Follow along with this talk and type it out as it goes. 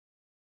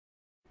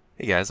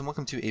Hey guys, and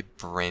welcome to a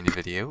brand new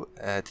video.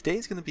 Today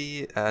is going to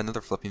be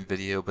another flipping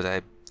video, but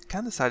I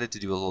kind of decided to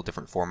do a little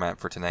different format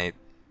for tonight.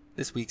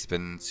 This week's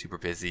been super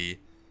busy,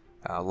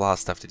 a lot of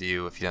stuff to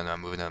do. If you don't know,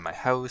 I'm moving out of my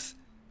house,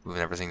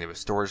 moving everything to a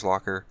storage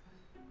locker.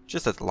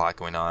 Just a lot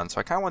going on,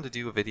 so I kind of wanted to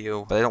do a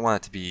video, but I don't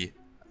want it to be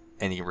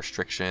any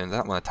restrictions. I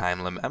don't want a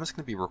time limit. I'm just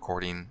going to be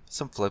recording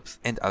some flips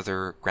and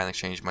other grand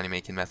exchange money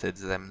making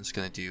methods that I'm just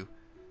going to do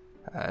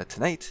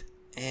tonight.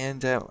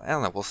 And I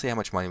don't know, we'll see how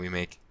much money we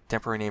make.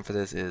 Temporary name for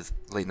this is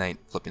Late Night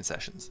Flipping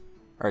Sessions.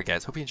 Alright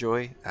guys, hope you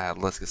enjoy.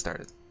 Let's get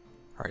started.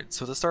 Alright,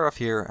 so to start off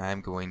here,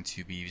 I'm going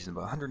to be using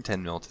about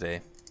 110 mil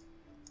today.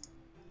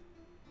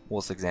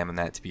 We'll just examine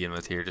that to begin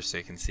with here just so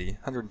you can see.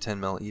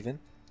 110 mil even.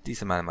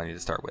 Decent amount of money to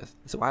start with.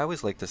 So I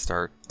always like to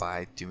start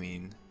by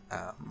doing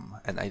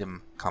an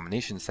item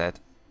combination set,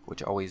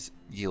 which always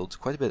yields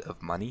quite a bit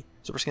of money.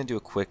 So we're just going to do a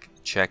quick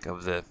check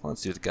of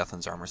let's do the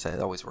Guthlyn's armor set.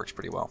 It always works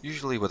pretty well.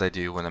 Usually what I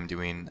do when I'm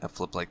doing a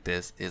flip like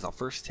this is I'll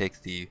first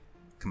take the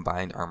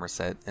combined armor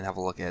set and have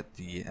a look at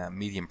the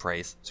median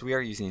price. So we are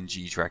using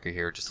G Tracker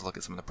here just to look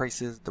at some of the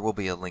prices. There will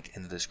be a link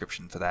in the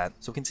description for that.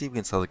 So we can see we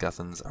can sell the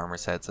Guthlyn's armor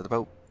sets at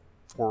about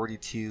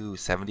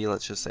 42.70,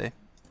 let's just say.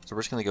 So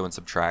we're just going to go and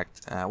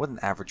subtract what an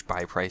average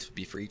buy price would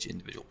be for each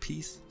individual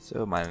piece.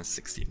 So minus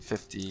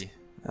 1650,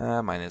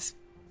 minus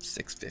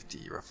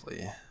 650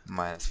 roughly,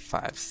 minus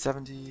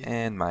 570,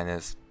 and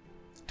minus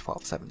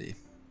 1270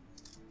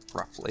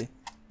 roughly.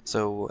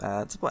 So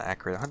it's about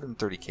accurate,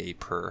 130k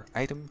per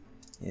item.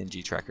 And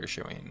G Tracker is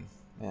showing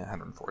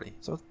 140,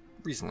 so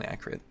reasonably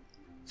accurate.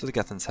 So the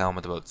Guthlyn's helm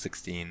at about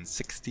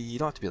 1660. You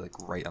don't have to be like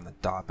right on the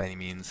dot by any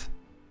means.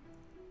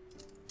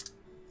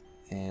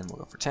 And we'll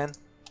go for 10.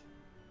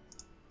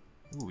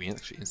 Ooh, we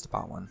actually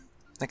insta-bought one.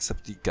 Next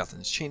up, the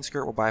Guthlyn's chain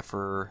skirt we'll buy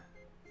for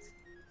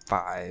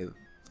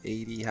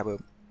 580. How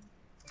about?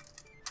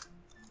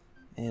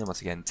 And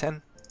once again,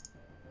 10.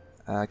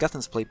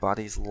 Guthlyn's plate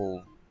body is a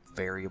little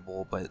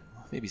variable, but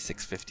maybe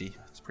 650.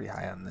 It's pretty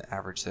high on the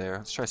average there.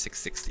 Let's try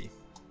 660.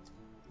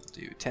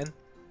 Do 10,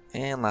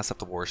 and last up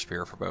the War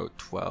Spear for about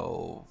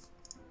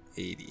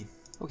 1280.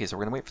 Okay, so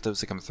we're gonna wait for those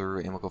to come through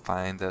and we'll go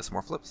find some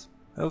more flips.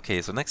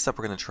 Okay, so next up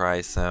we're gonna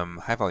try some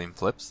high volume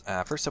flips.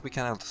 First up we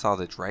kind of saw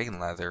the Dragon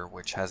Leather,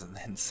 which has an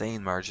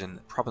insane margin.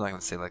 Probably not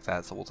gonna stay like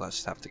that, so we'll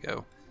just have to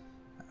go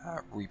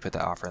re-put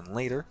that offer in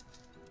later.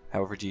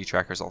 However, G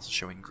Tracker is also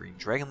showing Green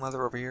Dragon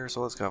Leather over here,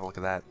 so let's go have a look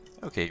at that.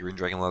 Okay, Green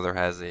Dragon Leather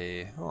has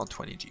a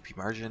 20 GP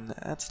margin.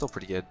 That's still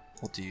pretty good.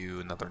 We'll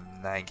do another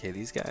 9k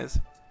these guys.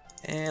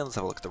 And let's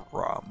have a look at the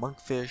raw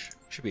monkfish.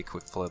 Should be a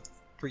quick flip.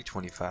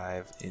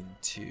 325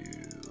 into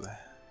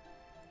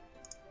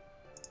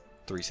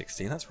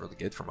 316. That's really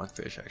good for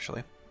monkfish,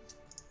 actually.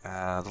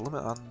 The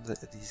limit on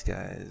these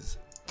guys,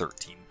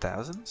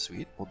 13,000.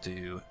 Sweet. We'll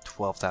do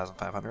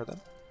 12,500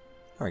 then.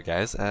 Alright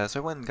guys, so I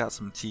went and got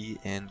some tea,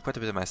 and quite a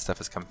bit of my stuff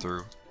has come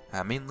through.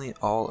 Mainly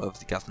all of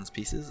the Guthlyn's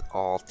pieces,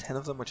 all 10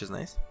 of them, which is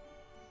nice.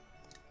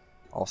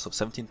 Also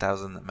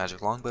 17,000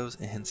 magic longbows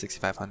and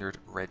 6,500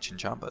 red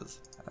chinchambas.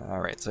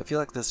 Alright, so I feel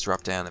like this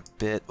dropped down a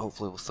bit.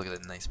 Hopefully we'll still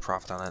get a nice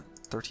profit on it.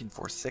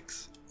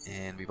 1346,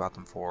 and we bought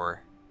them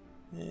for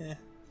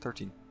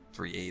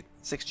 1338.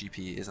 6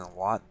 GP isn't a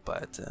lot,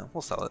 but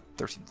we'll sell it.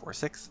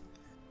 1346.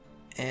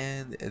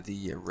 And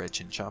the red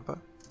chinchamba,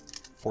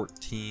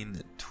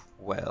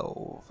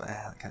 1412.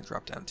 That kind of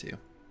dropped down too.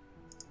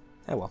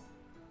 Oh well.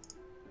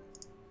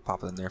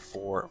 Pop it in there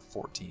for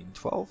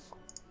 1412.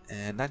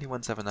 And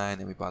 9179,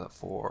 and we bought it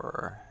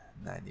for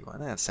 91.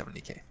 That's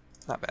 70k.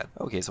 Not bad.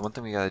 Okay, so one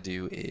thing we gotta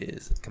do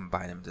is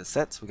combine them into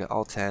sets. We got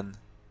all 10.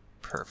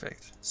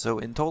 Perfect. So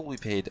in total, we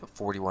paid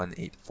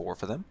 41.84 for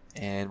them,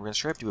 and we're gonna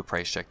try to do a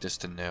price check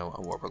just to know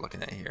what we're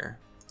looking at here.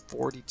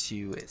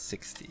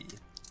 42.60.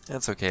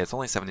 That's okay. It's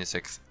only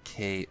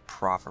 76k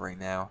profit right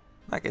now.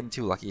 Not getting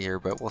too lucky here,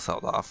 but we'll sell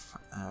it off.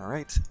 All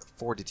right,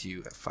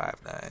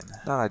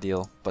 42.59. Not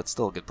ideal, but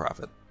still a good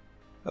profit.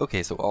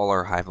 Okay, so all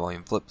our high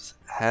volume flips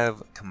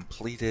have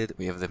completed.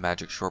 We have the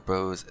magic short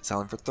bows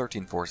selling for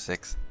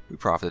 1346. We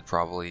profited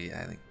probably,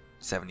 I think,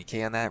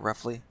 70k on that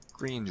roughly.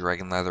 Green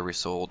Dragon Leather we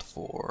sold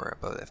for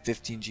about a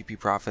 15 GP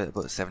profit,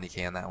 about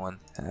 70k on that one.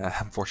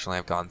 Unfortunately,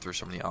 I've gone through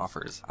so many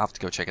offers. I'll have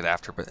to go check it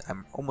after, but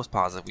I'm almost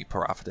positive we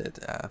profited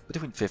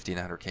between 50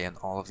 and 100k on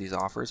all of these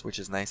offers, which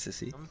is nice to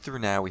see. Coming through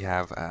now, we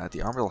have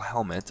the Armadillo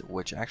Helmet,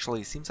 which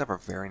actually seems to have a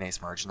very nice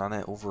margin on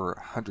it, over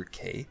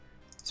 100k.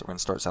 So we're going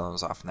to start selling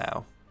those off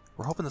now.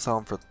 We're hoping to sell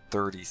them for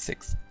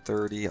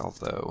 36.30,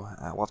 although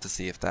we'll have to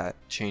see if that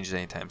changes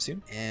anytime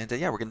soon. And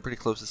yeah, we're getting pretty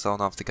close to selling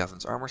off the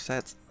Guthlyn's armor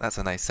sets. That's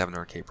a nice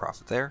 700k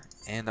profit there.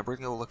 And we're going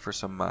to go look for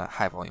some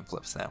high volume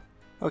flips now.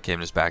 Okay, I'm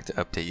just back to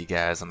update you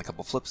guys on a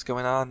couple flips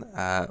going on.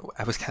 I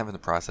was kind of in the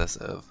process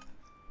of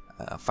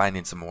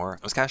finding some more.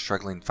 I was kind of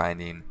struggling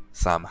finding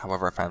some,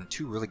 however I found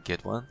two really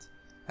good ones.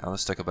 Now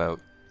this took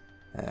about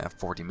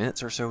 40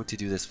 minutes or so to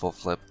do this full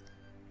flip.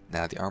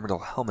 Now the Armadillo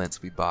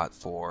helmets we bought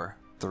for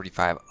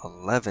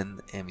 35.11,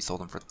 and we sold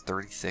them for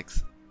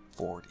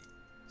 36.40.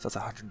 So that's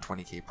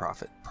 120k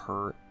profit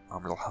per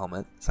Armadillo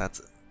helmet. So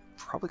that's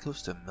probably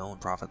close to $1 million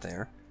profit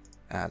there.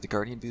 The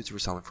Guardian boots we're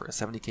selling for a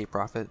 70k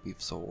profit.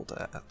 We've sold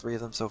 3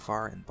 of them so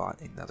far and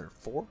bought another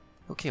 4.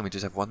 Okay, and we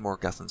just have one more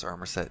Guslin's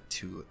armor set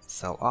to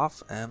sell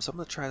off, so I'm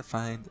going to try to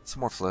find some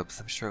more flips.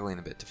 I'm struggling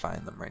a bit to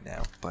find them right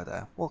now,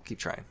 but we'll keep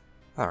trying.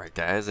 Alright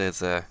guys,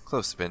 it's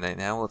close to midnight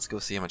now. Let's go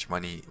see how much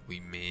money we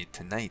made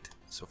tonight.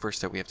 So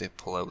first up we have to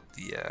pull out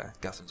the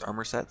Guslin's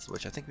armor sets,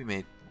 which I think we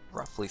made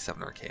roughly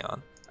 700k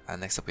on.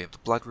 Next up we have the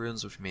blood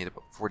runes, which we made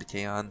about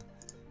 40k on,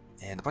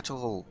 and a bunch of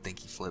little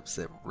dinky flips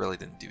that really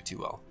didn't do too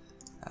well.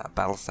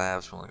 Battle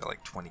staves we only got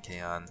like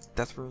 20k on.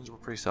 Death runes were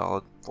pretty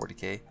solid,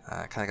 40k.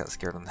 Kind of got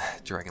scared on the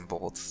dragon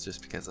bolts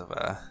just because of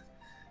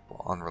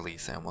well, on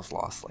release I almost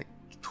lost like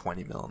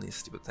 20 mil on these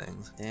stupid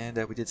things. And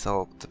we did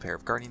sell the pair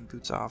of Guardian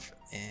boots off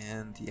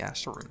and the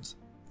Astral runes.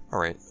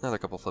 Alright, another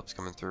couple flips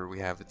coming through. We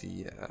have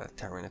the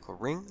Tyrannical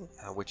ring,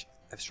 which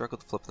I've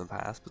struggled to flip in the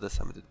past, but this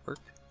time it did work.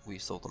 We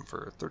sold them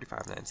for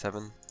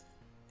 35.97,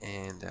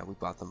 and we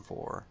bought them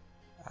for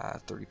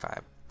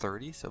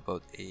 35.30, so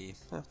about a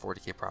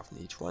 40k profit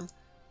in each one.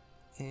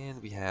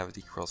 And we have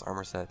the Krill's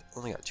armor set.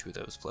 Only got 2 of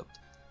those flipped,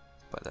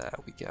 but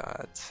we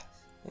got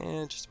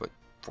just about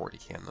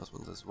 40k on those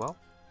ones as well.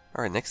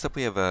 Alright, next up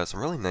we have some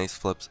really nice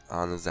flips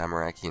on the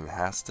Zamorak and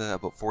Hasta,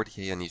 about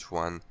 40k on each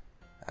one,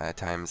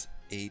 times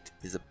 8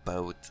 is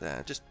about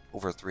just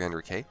over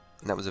 300k,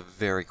 and that was a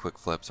very quick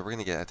flip, so we're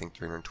going to get I think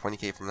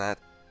 320k from that.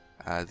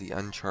 The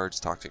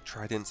Uncharged Toxic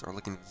Tridents are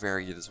looking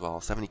very good as well,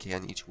 70k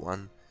on each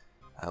one.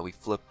 We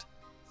flipped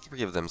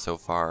 3 of them so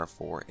far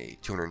for a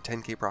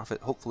 210k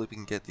profit. Hopefully we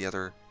can get the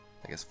other,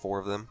 I guess, 4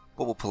 of them.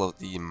 But we'll pull out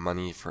the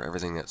money for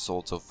everything that's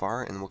sold so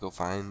far, and we'll go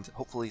find,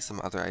 hopefully,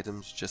 some other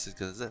items just as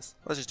good as this.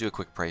 Let's just do a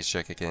quick price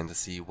check again to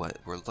see what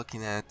we're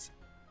looking at.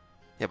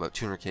 Yeah, about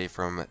 200k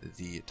from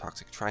the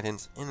Toxic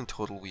Tridents, and in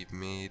total we've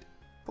made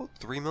about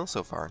 3 mil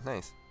so far.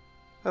 Nice.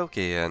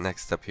 Okay,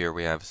 next up here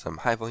we have some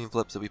high volume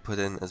flips that we put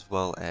in, as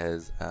well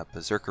as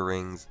Berserker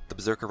rings. The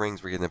Berserker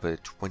rings we're getting about a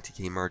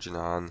 20k margin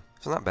on,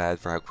 so not bad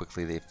for how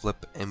quickly they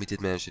flip, and we did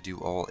manage to do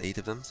all 8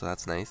 of them, so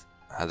that's nice.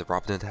 The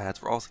Robin Hood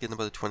hats we're also getting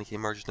about a 20k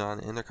margin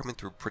on, and they're coming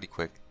through pretty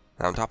quick.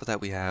 Now on top of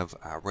that we have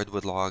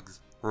Redwood logs,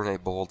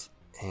 Runite bolts,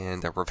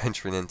 and we're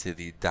venturing into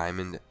the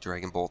Diamond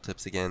Dragon Bolt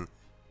tips again,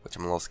 which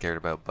I'm a little scared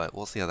about, but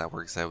we'll see how that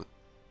works out.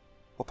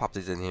 We'll pop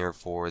these in here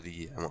for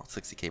the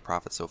 60k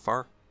profit so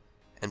far.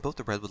 And both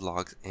the Redwood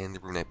logs and the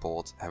Runite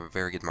bolts have a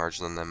very good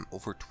margin on them,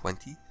 over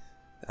 20.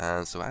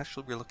 So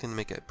actually we're looking to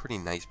make a pretty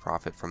nice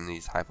profit from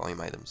these high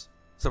volume items.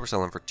 So we're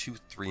selling for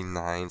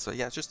 239, so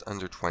yeah, it's just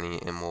under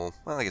 20, and well,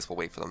 I guess we'll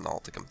wait for them all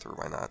to come through,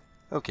 why not?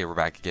 Okay, we're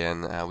back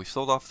again. We've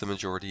sold off the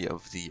majority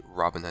of the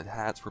Robin Hood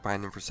hats. We're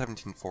buying them for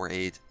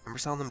 17.48, and we're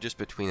selling them just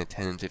between a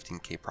 10 and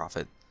 15k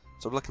profit.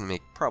 So we're looking to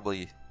make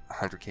probably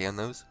 100k on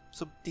those,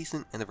 so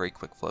decent and a very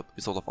quick flip.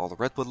 We sold off all the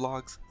Redwood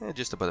logs,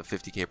 just about a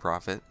 50k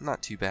profit,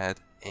 not too bad.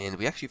 And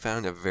we actually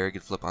found a very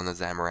good flip on the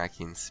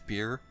Zamorakian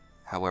spear.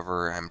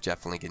 However, I'm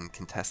definitely getting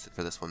contested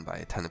for this one by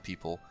a ton of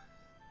people.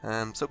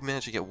 So we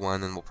managed to get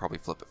one, and we'll probably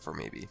flip it for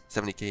maybe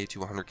 70k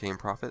to 100k in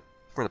profit.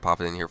 We're going to pop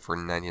it in here for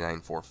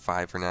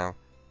 99.45 for now,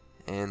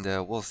 and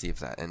we'll see if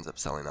that ends up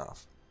selling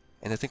off.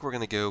 And I think we're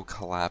going to go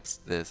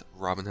collapse this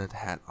Robin Hood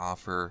hat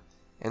offer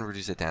and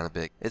reduce it down a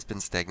bit. It's been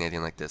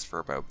stagnating like this for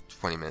about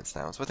 20 minutes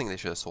now, so I think they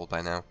should have sold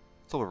by now.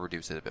 So we'll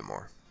reduce it a bit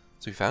more.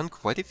 So we found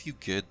quite a few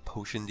good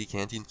potion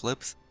decanting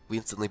flips. We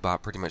instantly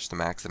bought pretty much the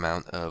max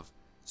amount of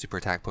Super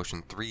Attack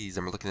Potion 3s,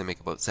 and we're looking to make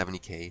about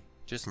 70k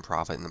just in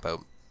profit in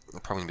about,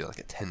 probably going to be like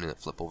a 10-minute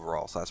flip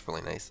overall, so that's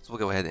really nice. So we'll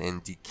go ahead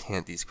and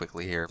decant these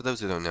quickly here. For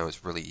those who don't know,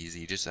 it's really easy.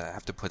 You just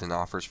have to put in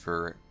offers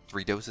for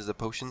 3 doses of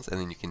potions,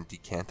 and then you can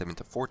decant them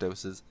into 4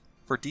 doses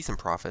for a decent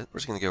profit. We're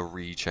just going to go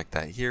recheck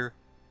that here.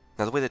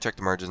 Now the way they check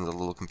the margins is a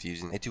little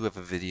confusing. I do have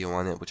a video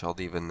on it, which I'll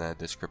leave in the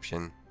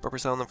description, but we're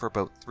selling them for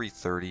about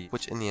 330,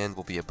 which in the end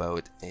will be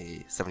about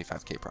a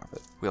 75k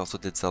profit. We also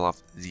did sell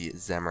off the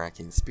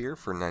Zamorakian spear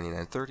for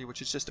 99.30,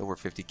 which is just over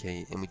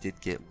 50k, and we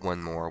did get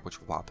one more, which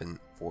will pop in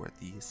for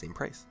the same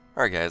price.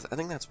 Alright guys, I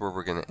think that's where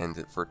we're going to end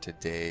it for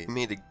today. We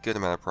made a good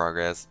amount of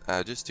progress,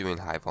 just doing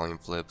high volume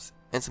flips,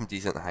 and some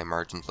decent high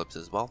margin flips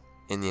as well.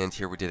 In the end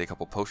here we did a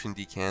couple potion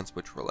decants,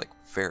 which were like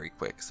very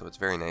quick, so it's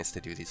very nice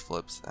to do these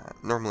flips.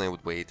 Normally I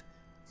would wait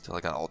until I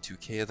got all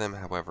 2k of them,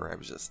 however I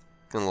was just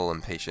getting a little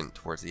impatient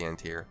towards the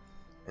end here.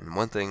 And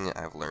one thing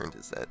I've learned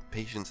is that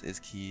patience is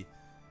key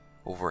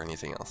over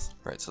anything else.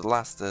 Right, so the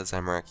last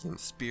Zamorakian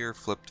spear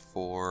flipped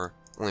for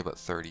only about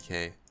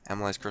 30k.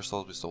 Amylase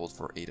crystals we sold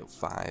for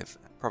 805.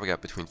 Probably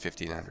got between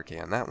 50 and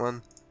 100k on that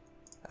one.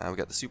 We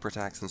got the super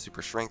attacks and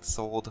super strength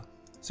sold.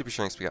 Super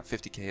strengths we got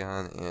 50k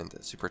on, and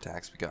super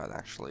attacks we got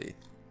actually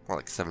more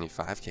like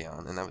 75k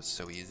on, and that was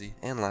so easy.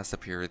 And last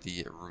up here,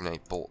 the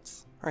Runite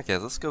bolts. Alright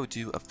guys, let's go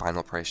do a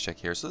final price check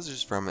here. So this is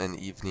just from an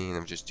evening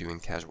of just doing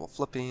casual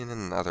flipping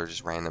and other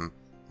just random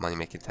money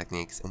making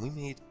techniques, and we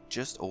made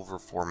just over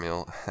 4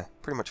 mil,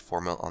 pretty much 4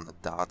 mil on the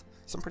dot.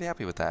 So I'm pretty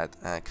happy with that.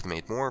 I could have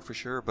made more for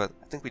sure, but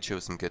I think we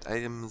chose some good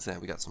items,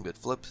 we got some good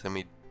flips, and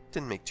we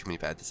didn't make too many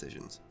bad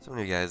decisions. So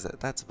anyway guys,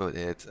 that's about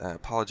it. I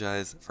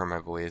apologize for my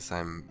voice.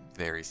 I'm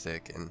very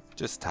sick and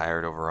just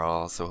tired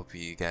overall, so hope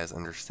you guys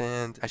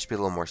understand. I should be a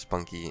little more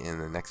spunky in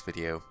the next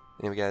video.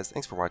 Anyway guys,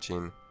 thanks for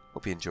watching.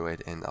 Hope you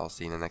enjoyed, and I'll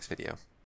see you in the next video.